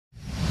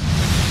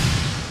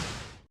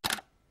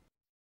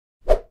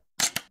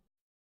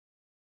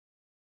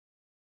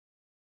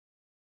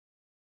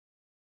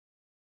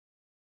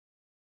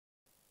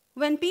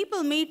When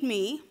people meet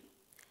me,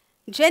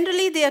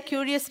 generally they are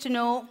curious to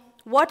know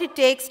what it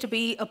takes to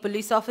be a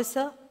police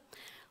officer,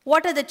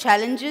 what are the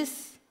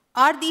challenges,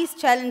 are these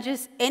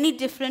challenges any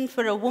different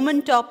for a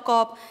woman top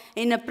cop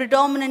in a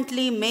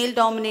predominantly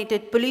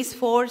male-dominated police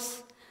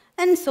force,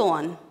 and so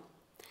on.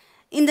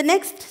 In the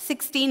next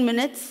 16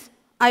 minutes,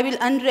 I will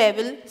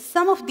unravel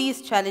some of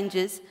these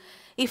challenges,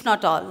 if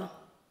not all.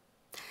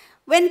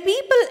 When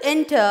people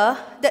enter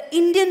the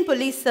Indian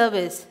Police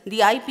Service,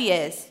 the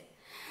IPS,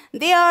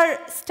 they are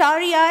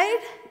starry-eyed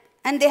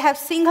and they have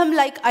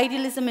Singham-like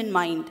idealism in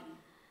mind.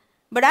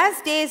 But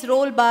as days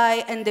roll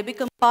by and they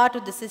become part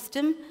of the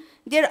system,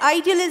 their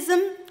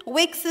idealism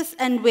waxes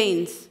and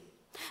wanes.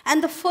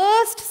 And the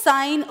first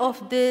sign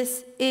of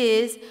this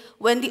is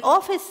when the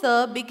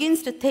officer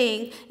begins to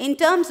think in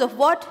terms of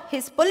what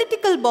his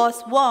political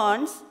boss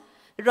wants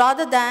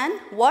rather than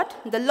what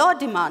the law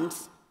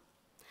demands.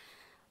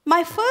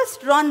 My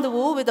first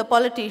rendezvous with a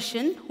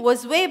politician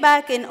was way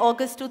back in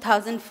August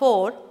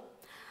 2004.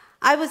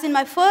 I was in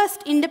my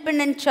first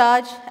independent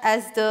charge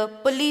as the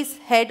police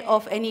head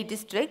of any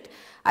district.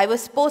 I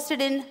was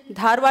posted in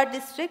Dharwad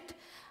district.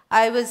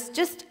 I was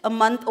just a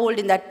month old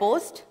in that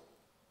post.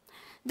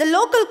 The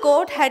local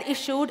court had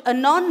issued a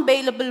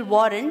non-bailable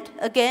warrant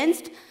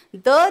against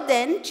the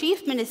then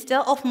Chief Minister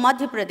of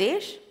Madhya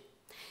Pradesh.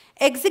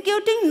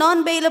 Executing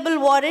non-bailable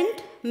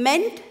warrant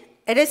meant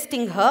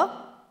arresting her.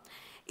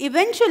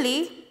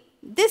 Eventually,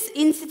 this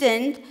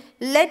incident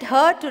led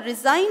her to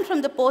resign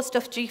from the post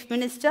of Chief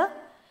Minister.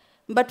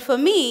 But for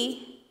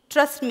me,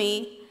 trust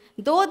me,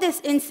 though this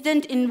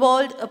incident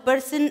involved a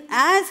person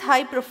as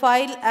high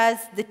profile as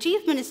the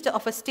Chief Minister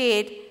of a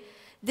state,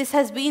 this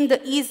has been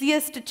the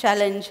easiest to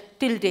challenge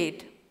till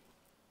date.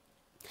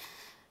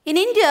 In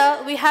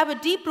India, we have a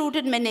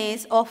deep-rooted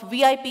menace of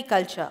VIP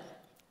culture.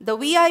 The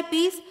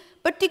VIPs,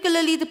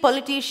 particularly the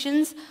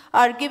politicians,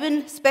 are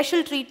given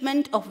special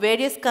treatment of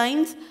various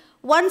kinds,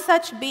 one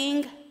such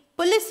being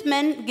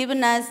policemen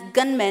given as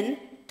gunmen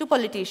to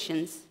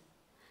politicians.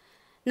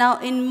 Now,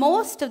 in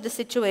most of the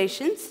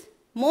situations,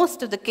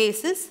 most of the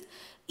cases,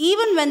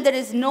 even when there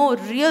is no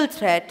real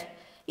threat,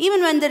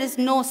 even when there is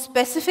no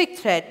specific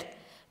threat,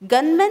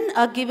 gunmen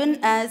are given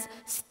as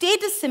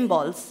status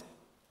symbols.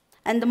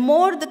 And the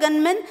more the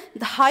gunmen,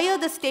 the higher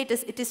the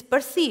status it is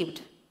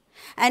perceived.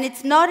 And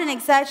it's not an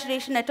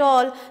exaggeration at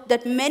all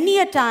that many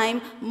a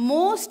time,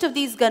 most of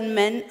these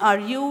gunmen are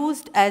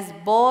used as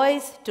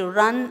boys to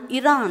run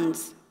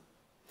errands.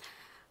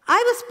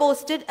 I was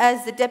posted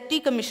as the Deputy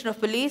Commissioner of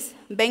Police,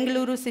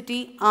 Bengaluru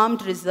City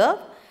Armed Reserve,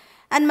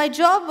 and my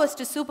job was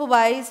to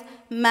supervise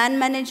man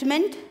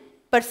management,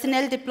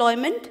 personnel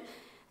deployment,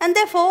 and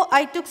therefore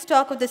I took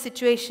stock of the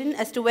situation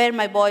as to where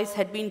my boys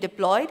had been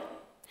deployed.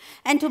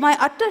 And to my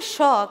utter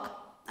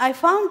shock, I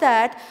found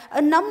that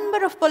a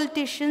number of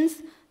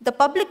politicians, the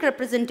public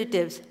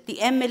representatives, the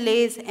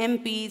MLAs,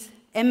 MPs,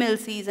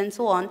 MLCs, and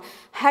so on,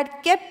 had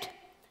kept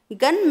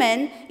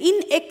gunmen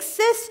in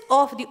excess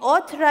of the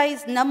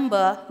authorized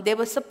number they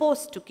were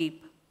supposed to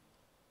keep.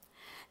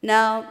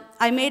 Now,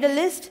 I made a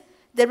list.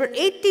 There were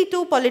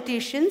 82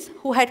 politicians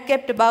who had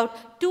kept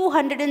about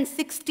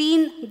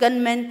 216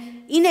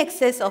 gunmen in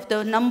excess of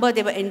the number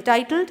they were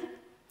entitled.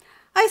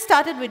 I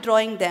started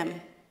withdrawing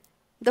them.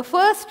 The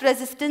first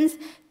resistance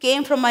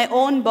came from my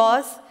own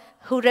boss,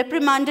 who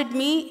reprimanded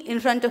me in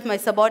front of my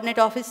subordinate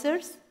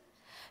officers.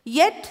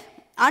 Yet,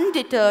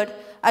 undeterred,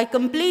 I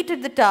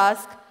completed the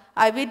task.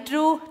 I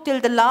withdrew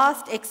till the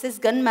last excess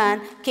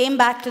gunman came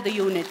back to the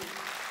unit.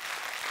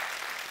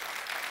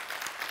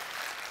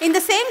 In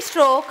the same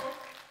stroke,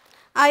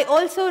 I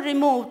also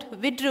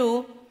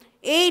withdrew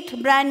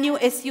 8 brand new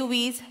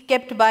SUVs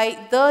kept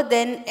by the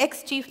then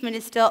ex-Chief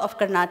Minister of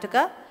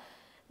Karnataka.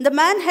 The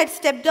man had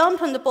stepped down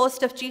from the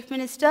post of Chief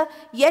Minister,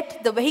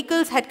 yet the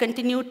vehicles had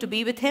continued to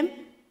be with him.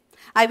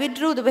 I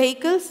withdrew the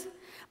vehicles,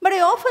 but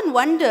I often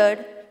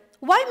wondered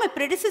why my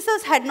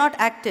predecessors had not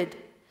acted.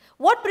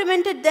 What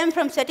prevented them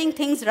from setting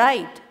things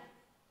right?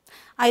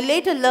 I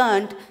later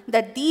learned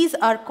that these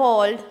are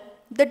called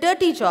the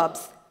dirty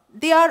jobs.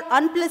 They are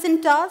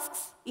unpleasant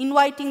tasks,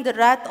 inviting the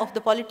wrath of the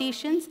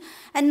politicians,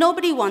 and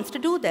nobody wants to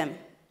do them.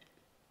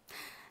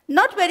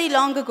 Not very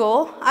long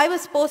ago, I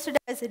was posted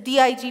as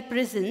DIG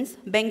Prisons,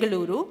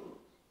 Bengaluru.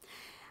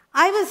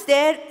 I was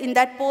there in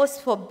that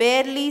post for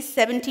barely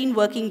 17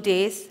 working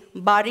days,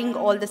 barring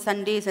all the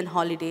Sundays and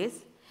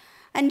holidays.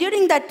 And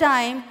during that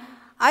time,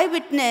 I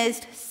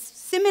witnessed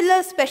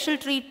similar special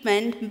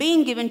treatment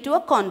being given to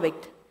a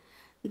convict.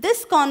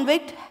 This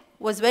convict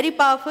was very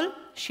powerful.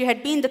 She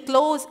had been the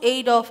close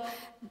aide of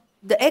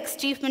the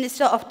ex-Chief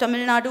Minister of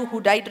Tamil Nadu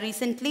who died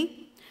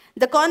recently.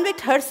 The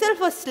convict herself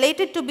was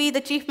slated to be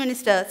the Chief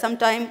Minister some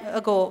time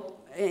ago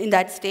in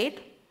that state.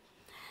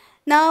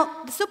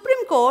 Now, the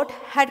Supreme Court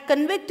had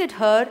convicted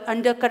her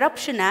under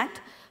Corruption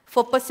Act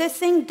for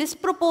possessing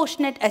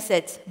disproportionate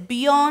assets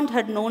beyond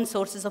her known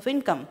sources of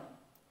income.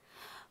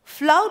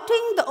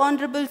 Flouting the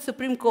Honorable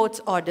Supreme Court's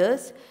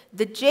orders,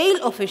 the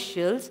jail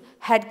officials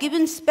had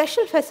given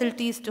special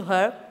facilities to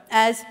her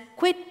as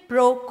quid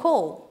pro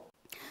quo.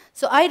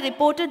 So I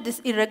reported this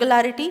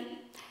irregularity,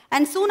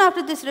 and soon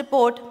after this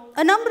report,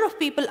 a number of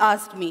people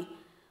asked me,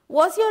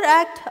 was your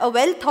act a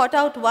well thought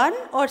out one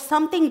or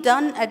something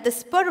done at the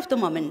spur of the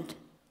moment?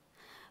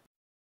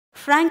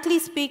 Frankly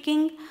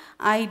speaking,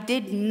 I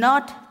did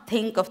not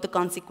think of the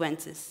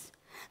consequences.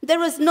 There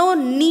was no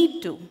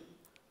need to,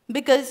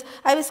 because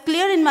I was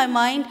clear in my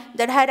mind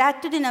that I had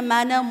acted in a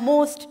manner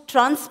most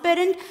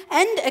transparent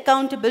and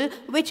accountable,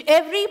 which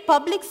every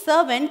public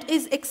servant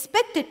is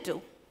expected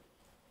to.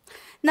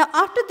 Now,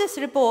 after this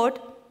report,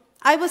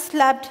 I was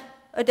slapped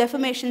a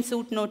defamation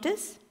suit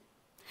notice.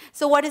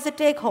 So what is the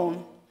take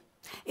home?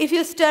 If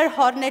you stir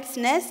hornet's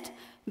nest,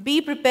 be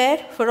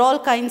prepared for all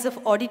kinds of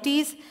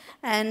oddities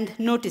and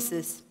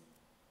notices.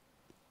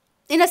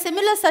 In a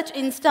similar such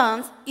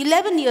instance,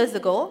 11 years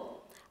ago,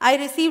 I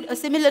received a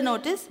similar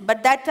notice,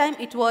 but that time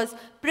it was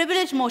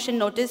privilege motion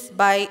notice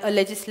by a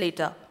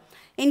legislator.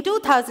 In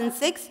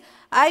 2006,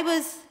 I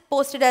was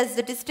posted as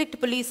the district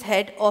police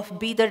head of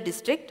Bidar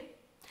district.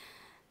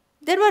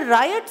 There were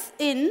riots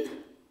in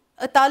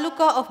a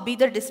taluka of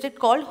Bidar district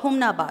called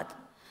Humnabad.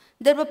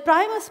 There were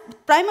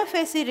prima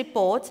facie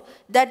reports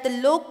that the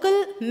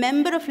local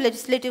member of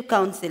Legislative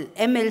Council,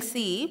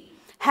 MLC,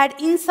 had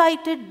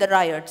incited the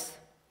riots.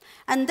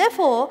 And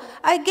therefore,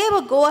 I gave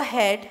a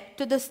go-ahead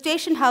to the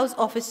station house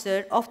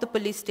officer of the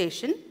police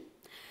station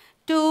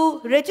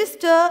to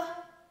register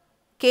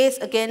case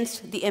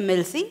against the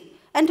MLC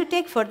and to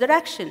take further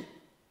action.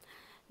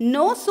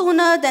 No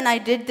sooner than I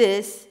did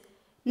this,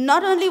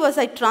 not only was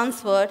I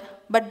transferred,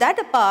 but that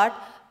apart,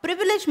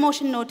 privilege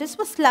motion notice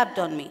was slapped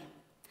on me.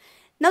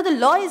 Now the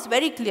law is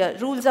very clear,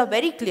 rules are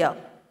very clear.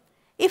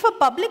 If a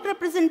public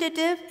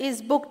representative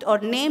is booked or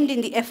named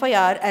in the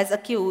FIR as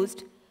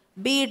accused,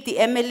 be it the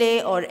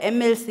MLA or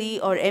MLC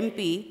or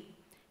MP,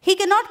 he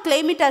cannot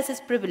claim it as his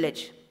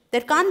privilege.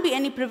 There can't be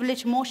any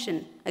privilege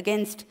motion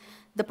against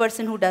the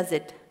person who does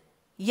it.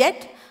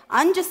 Yet,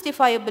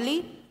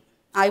 unjustifiably,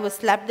 I was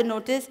slapped the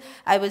notice.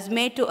 I was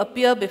made to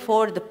appear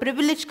before the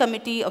privilege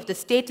committee of the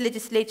state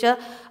legislature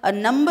a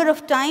number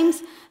of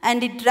times,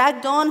 and it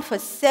dragged on for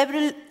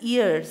several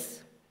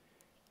years.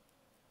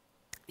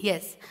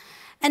 Yes.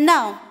 And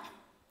now,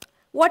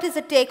 what is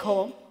the take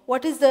home?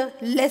 What is the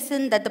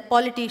lesson that the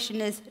politician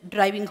is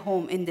driving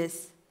home in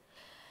this?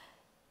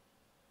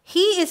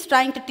 He is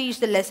trying to teach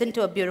the lesson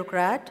to a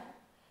bureaucrat.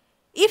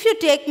 If you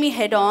take me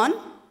head on,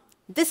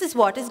 this is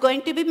what is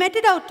going to be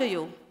meted out to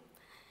you.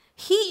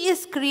 He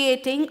is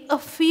creating a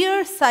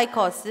fear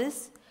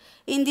psychosis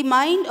in the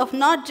mind of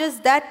not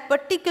just that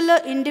particular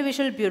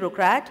individual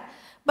bureaucrat,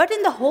 but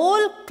in the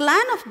whole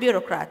clan of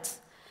bureaucrats.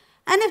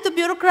 And if the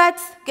bureaucrat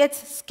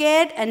gets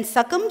scared and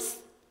succumbs,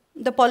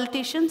 the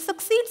politician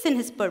succeeds in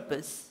his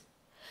purpose.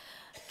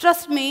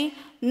 Trust me,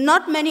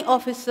 not many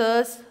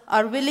officers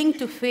are willing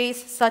to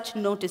face such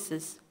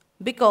notices,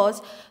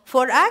 because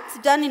for acts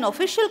done in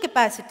official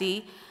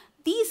capacity,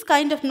 these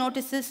kind of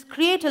notices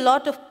create a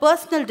lot of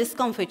personal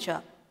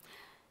discomfiture.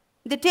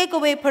 They take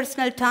away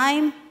personal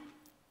time,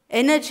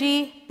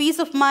 energy, peace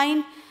of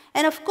mind,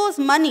 and of course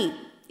money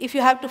if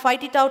you have to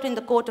fight it out in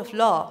the court of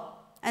law,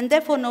 and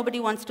therefore nobody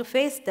wants to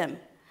face them.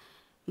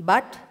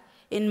 But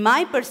in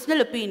my personal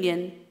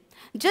opinion,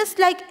 just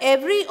like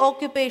every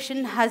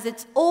occupation has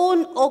its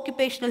own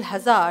occupational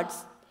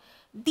hazards,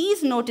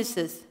 these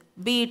notices,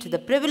 be it the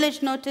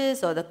privilege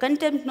notice or the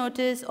contempt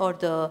notice or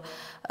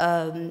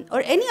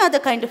any other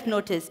kind of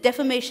notice,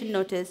 defamation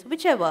notice,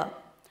 whichever,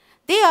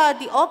 they are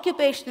the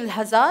occupational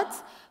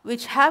hazards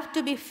which have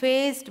to be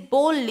faced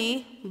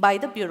boldly by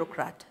the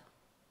bureaucrat.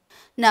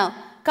 Now,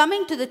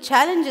 coming to the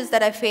challenges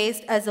that I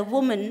faced as a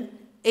woman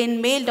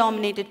in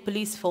male-dominated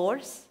police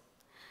force,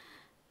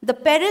 the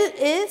peril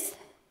is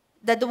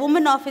that the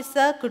woman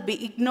officer could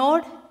be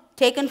ignored,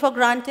 taken for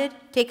granted,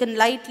 taken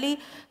lightly.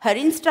 Her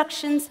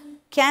instructions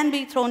can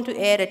be thrown to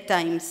air at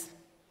times.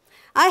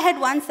 I had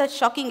one such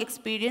shocking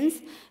experience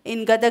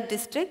in Gadag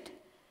district.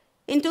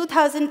 In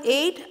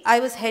 2008, I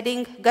was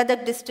heading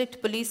Gadag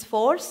district police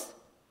force.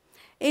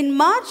 In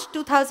March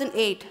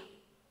 2008,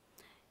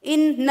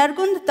 in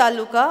Nargund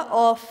Taluka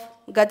of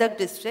Gadag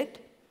district,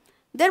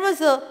 there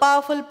was a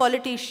powerful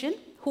politician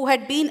who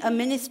had been a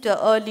minister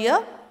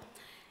earlier.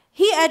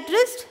 He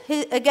addressed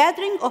a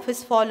gathering of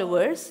his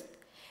followers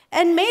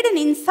and made an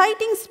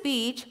inciting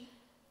speech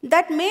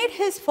that made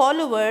his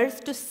followers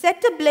to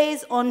set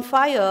ablaze on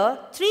fire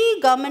 3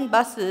 government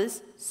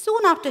buses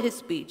soon after his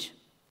speech.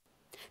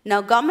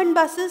 Now, government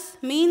buses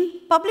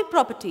mean public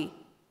property,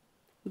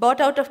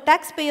 bought out of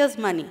taxpayers'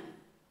 money.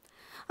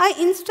 I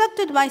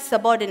instructed my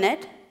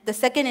subordinate, the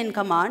second in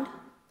command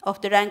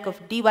of the rank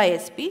of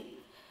DYSP,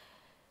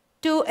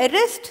 to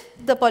arrest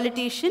the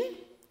politician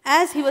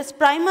as he was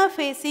prima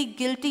facie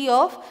guilty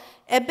of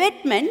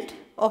abetment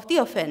of the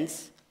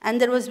offense,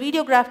 and there was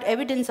videographed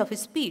evidence of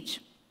his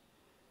speech.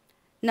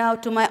 Now,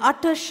 to my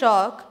utter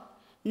shock,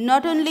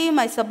 not only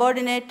my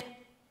subordinate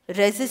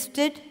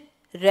resisted,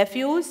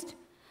 refused,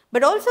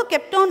 but also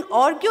kept on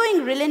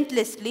arguing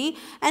relentlessly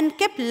and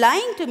kept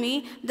lying to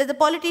me that the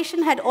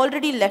politician had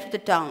already left the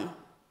town.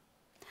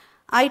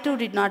 I too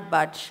did not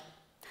budge.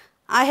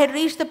 I had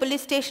reached the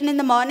police station in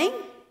the morning,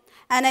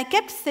 and I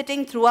kept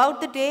sitting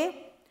throughout the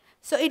day,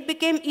 So it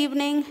became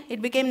evening,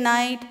 it became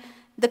night,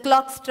 the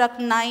clock struck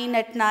 9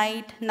 at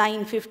night,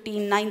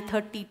 9:15,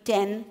 9:30,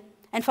 10.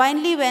 And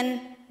finally,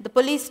 when the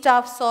police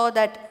staff saw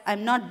that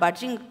I'm not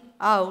budging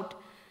out,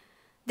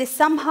 they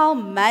somehow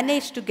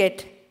managed to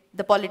get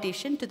the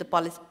politician to the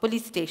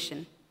police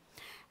station.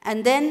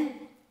 And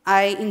then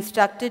I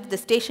instructed the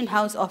station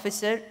house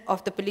officer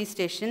of the police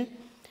station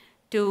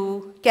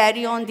to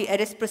carry on the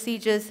arrest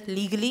procedures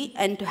legally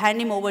and to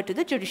hand him over to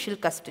the judicial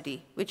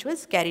custody, which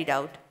was carried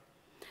out.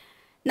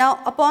 Now,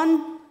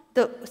 upon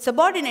the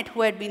subordinate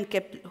who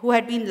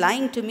had been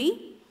lying to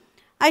me,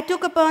 I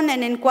took upon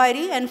an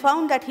inquiry and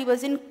found that he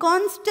was in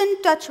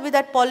constant touch with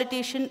that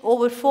politician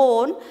over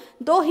phone,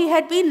 though he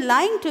had been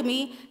lying to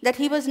me that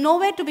he was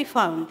nowhere to be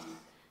found.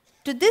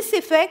 To this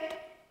effect,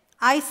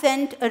 I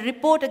sent a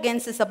report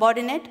against the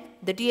subordinate,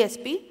 the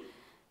DSP,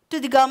 to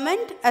the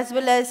government as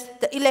well as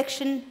the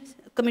Election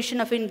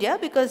Commission of India,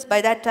 because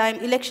by that time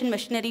election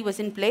machinery was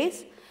in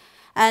place,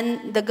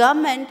 and the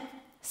government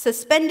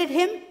suspended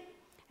him,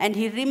 and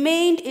he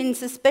remained in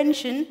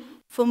suspension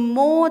for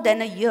more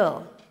than a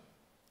year.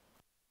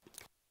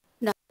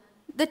 Now,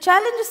 the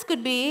challenges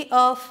could be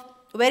of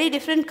very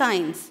different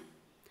kinds.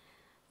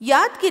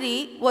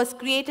 Yadgiri was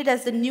created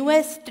as the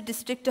newest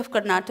district of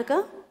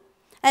Karnataka,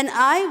 and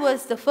I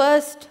was the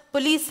first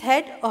police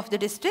head of the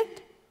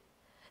district.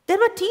 There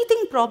were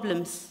teething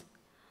problems,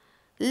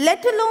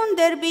 let alone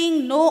there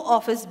being no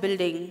office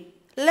building,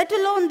 let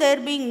alone there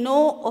being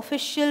no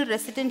official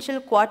residential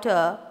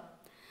quarter.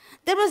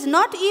 There was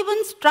not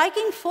even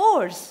striking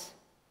force.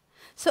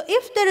 So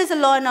if there is a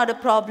law and order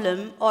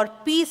problem or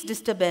peace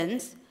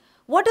disturbance,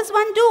 what does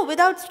one do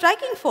without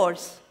striking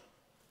force?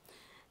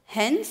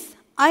 Hence,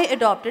 I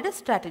adopted a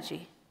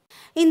strategy.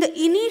 In the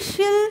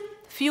initial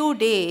few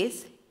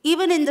days,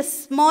 even in the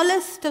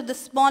smallest of the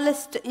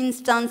smallest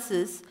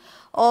instances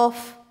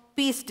of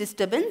peace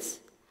disturbance,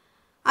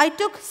 I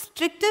took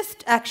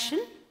strictest action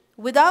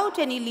without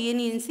any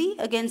leniency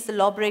against the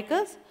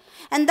lawbreakers,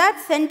 and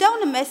that sent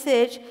down a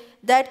message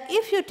that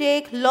if you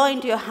take law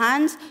into your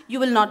hands, you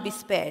will not be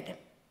spared.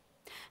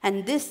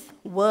 And this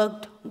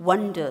worked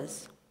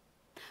wonders.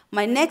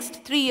 My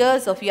next 3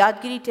 years of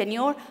Yadgiri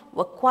tenure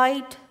were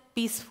quite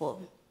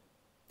peaceful.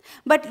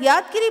 But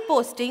Yadgiri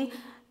posting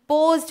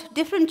posed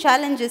different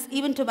challenges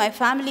even to my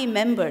family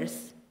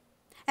members.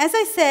 As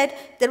I said,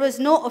 there was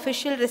no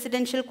official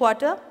residential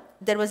quarter.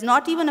 There was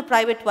not even a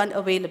private one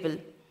available.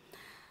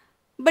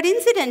 But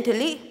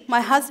incidentally,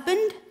 my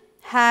husband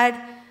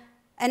had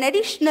an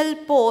additional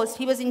post.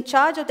 He was in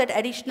charge of that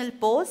additional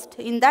post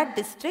in that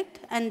district,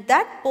 and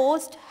that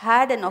post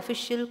had an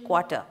official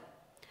quarter.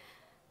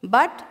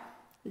 But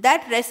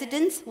that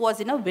residence was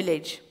in a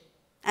village,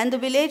 and the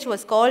village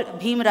was called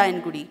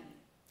Bhimrayangudi.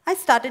 I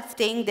started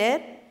staying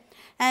there,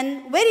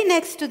 and very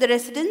next to the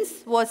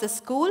residence was a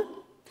school.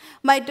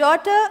 My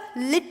daughter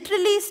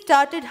literally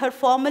started her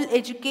formal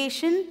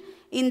education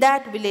in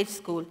that village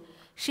school.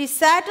 She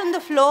sat on the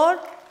floor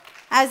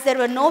as there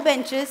were no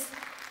benches,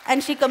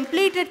 and she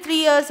completed 3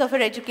 years of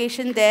her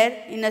education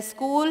there in a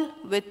school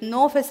with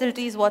no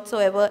facilities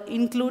whatsoever,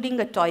 including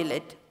a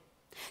toilet.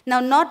 Now,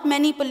 not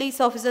many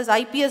police officers,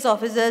 IPS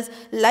officers,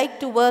 like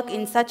to work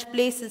in such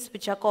places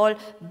which are called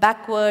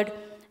backward,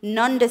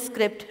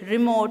 nondescript,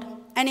 remote,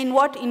 and in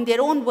what, in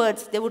their own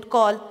words, they would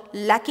call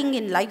lacking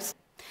in life.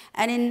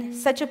 And in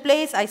such a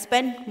place, I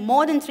spent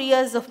more than 3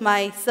 years of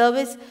my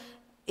service,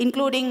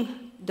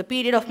 including the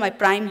period of my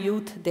prime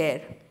youth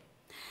there.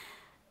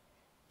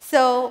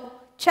 So,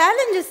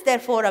 challenges,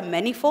 therefore, are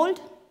manifold.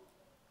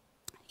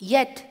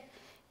 Yet,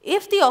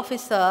 if the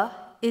officer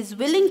is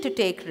willing to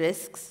take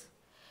risks,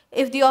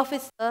 if the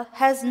officer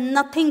has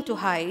nothing to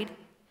hide,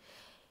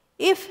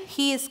 if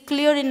he is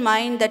clear in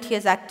mind that he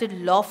has acted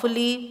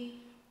lawfully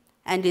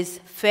and is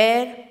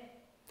fair,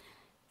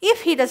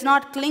 if he does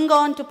not cling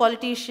on to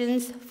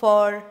politicians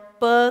for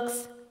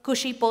perks,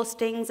 cushy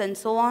postings, and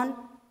so on,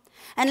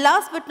 and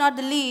last but not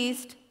the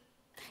least,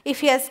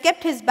 if he has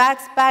kept his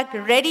bags packed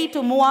ready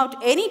to move out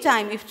any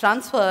time if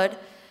transferred,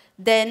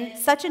 then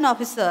such an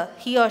officer,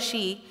 he or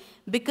she,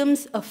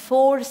 becomes a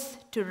force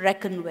to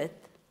reckon with.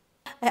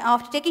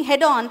 After taking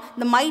head-on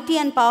the mighty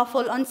and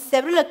powerful on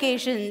several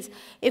occasions,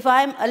 if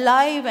I am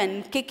alive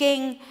and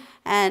kicking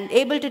and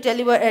able to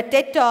deliver a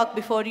TED talk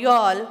before you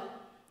all,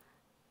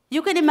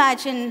 you can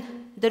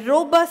imagine the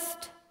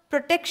robust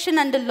protection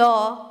under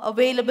law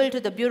available to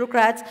the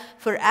bureaucrats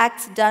for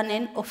acts done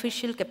in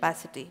official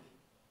capacity.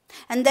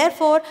 And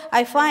therefore,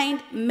 I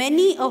find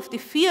many of the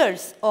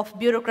fears of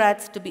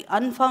bureaucrats to be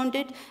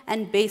unfounded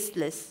and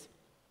baseless.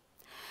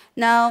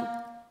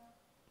 Now,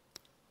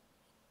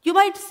 you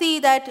might see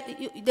that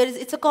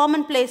it's a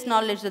commonplace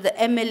knowledge that the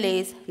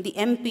MLAs, the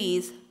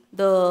MPs,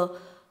 the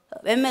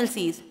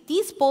MLCs,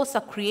 these posts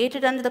are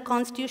created under the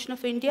Constitution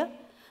of India,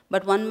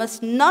 but one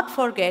must not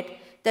forget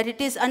that it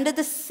is under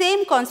the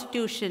same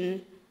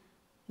Constitution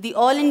the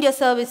All India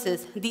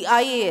Services, the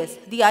IAS,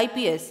 the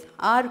IPS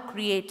are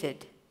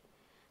created.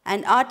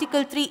 And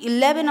Article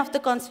 311 of the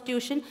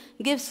Constitution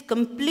gives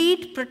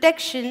complete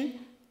protection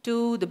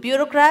to the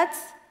bureaucrats,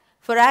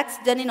 for acts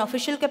done in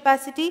official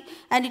capacity,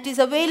 and it is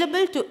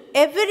available to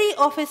every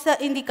officer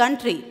in the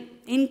country,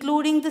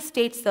 including the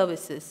state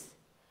services.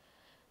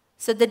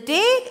 So the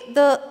day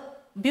the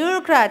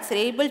bureaucrats are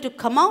able to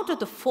come out of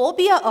the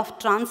phobia of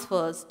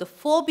transfers, the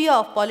phobia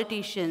of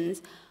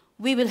politicians,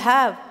 we will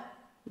have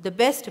the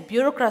best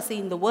bureaucracy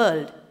in the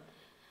world.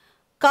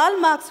 Karl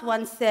Marx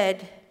once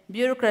said,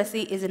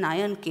 bureaucracy is an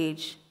iron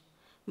cage.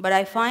 But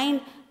I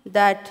find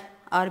that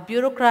our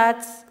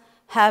bureaucrats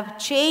have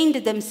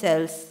chained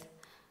themselves.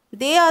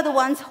 They are the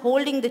ones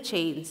holding the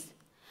chains.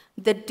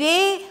 The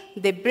day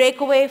they break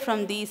away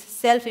from these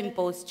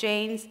self-imposed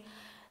chains,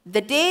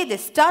 the day they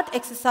start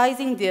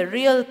exercising their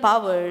real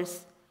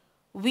powers,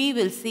 we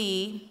will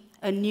see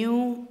a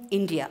new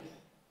India.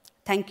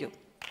 Thank you.